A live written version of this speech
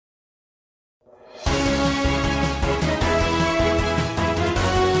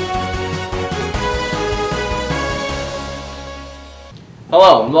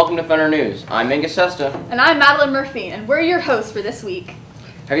Hello and welcome to Thunder News. I'm Angus Sesta. And I'm Madeline Murphy, and we're your hosts for this week.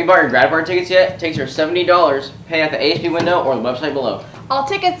 Have you bought your grad bar tickets yet? Tickets are $70. Pay at the ASB window or the website below. All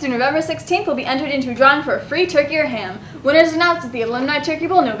tickets through November 16th will be entered into a drawing for a free turkey or ham. Winners announced at the Alumni Turkey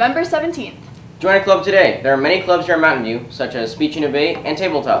Bowl November 17th. Join a club today. There are many clubs here in Mountain View, such as Speech and Debate and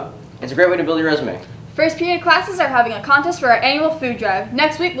Tabletop. It's a great way to build your resume. First period classes are having a contest for our annual food drive.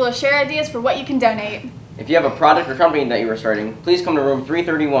 Next week we'll share ideas for what you can donate. If you have a product or company that you are starting, please come to room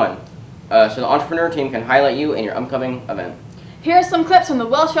 331 so the entrepreneur team can highlight you in your upcoming event. Here are some clips from the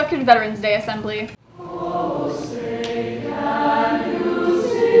well-structured Veterans Day Assembly.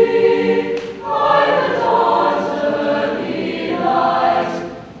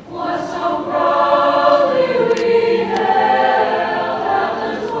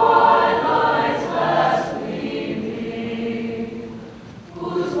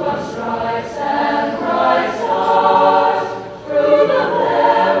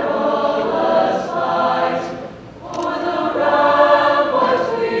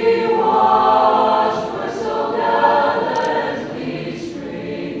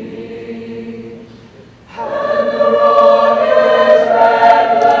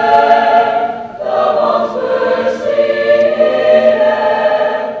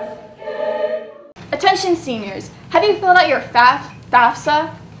 Attention seniors, have you filled out your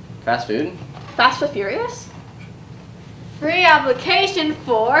FAFSA? Fast food? FAFSA Furious? Free application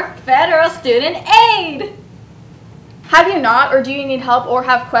for Federal Student Aid! Have you not, or do you need help or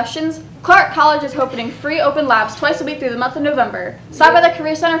have questions? Clark College is opening free open labs twice a week through the month of November. Stop by the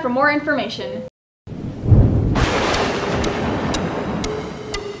Career Center for more information.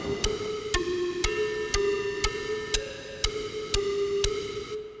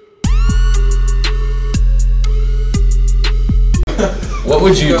 What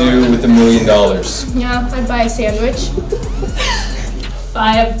would you do with $1 million? Yeah, I'd buy a sandwich.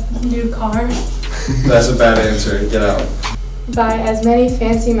 Buy a new car. That's a bad answer. Get out. Buy as many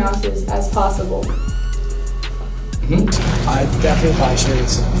fancy mouses as possible. I'd definitely buy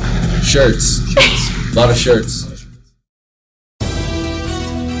shirts. Shirts. A lot of shirts.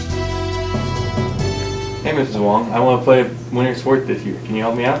 Hey Mrs. Wong, I want to play winter sport this year. Can you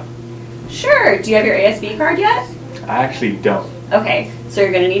help me out? Sure. Do you have your ASB card yet? I actually don't. Okay, so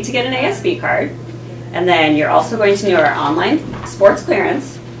you're going to need to get an ASB card, and then you're also going to need our online sports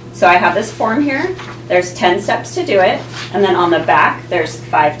clearance. So I have this form here. There's 10 steps to do it, and then on the back there's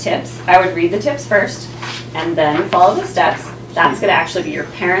 5 tips. I would read the tips first, and then follow the steps. That's going to actually be your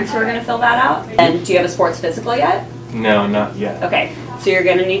parents who are going to fill that out. And do you have a sports physical yet? No, not yet. Okay, so you're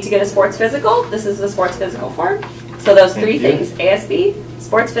going to need to get a sports physical. This is the sports physical form. So those 3 things, ASB,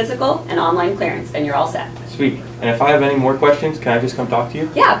 sports physical, and online clearance, and you're all set. Sweet. And if I have any more questions, can I just come talk to you?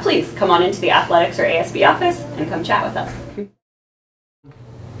 Yeah, please come on into the athletics or ASB office and come chat with us.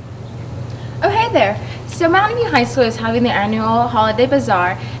 Oh, hey there. So Mountain View High School is having the annual Holiday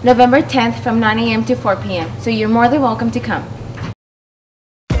Bazaar November 10th from 9 a.m. to 4 p.m. So you're more than welcome to come.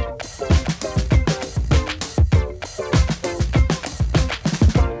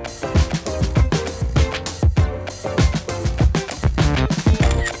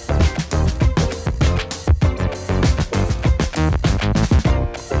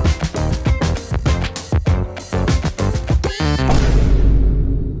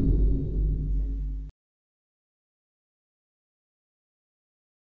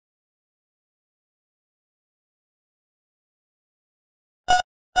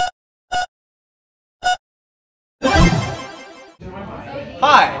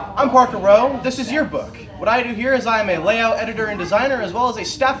 Hi, I'm Parker Rowe. This is your book. What I do here is I am a layout editor and designer as well as a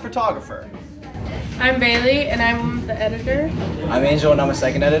staff photographer. I'm Bailey, and I'm the editor. I'm Angel and I'm a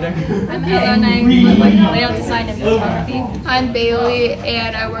second editor. I'm Ella, and I'm layout design and photography. I'm Bailey,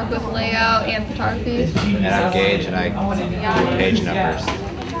 and I work with layout and photography. And I'm Gage, and I do page numbers.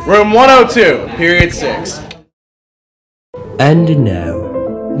 Room 102, period 6. And now,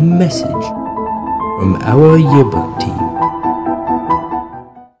 a message from our yearbook team.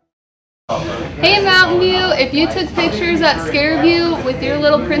 Hey Mountain View, if you took pictures that scared you with your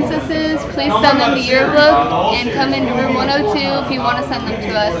little princesses, please send them to yearbook and come into room 102 if you want to send them to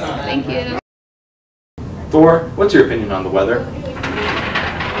us. Thank you. Thor, what's your opinion on the weather?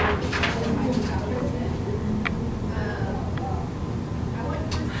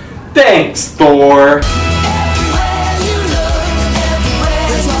 Thanks, Thor!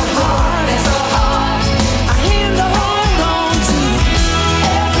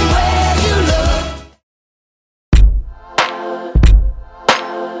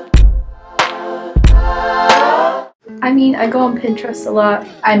 I mean, I go on Pinterest a lot.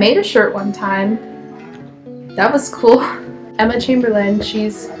 I made a shirt one time. That was cool. Emma Chamberlain. She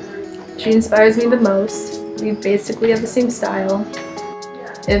inspires me the most. We basically have the same style.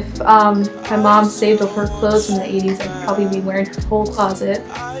 If my mom saved up her clothes from the 80s, I'd probably be wearing her whole closet.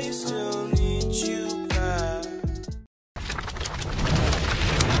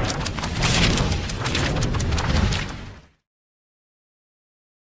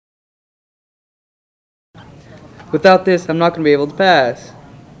 Without this, I'm not going to be able to pass.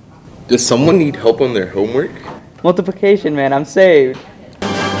 Does someone need help on their homework? Multiplication, man, I'm saved.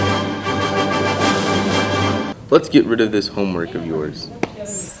 Let's get rid of this homework of yours.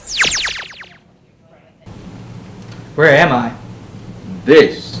 Where am I?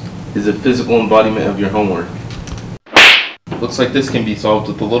 This is a physical embodiment of your homework. Looks like this can be solved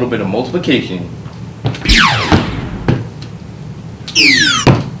with a little bit of multiplication.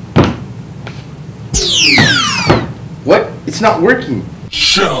 What? It's not working.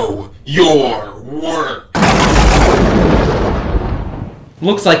 Show your work.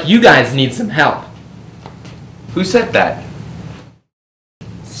 Looks like you guys need some help. Who said that?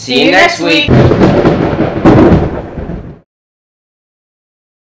 See you next week.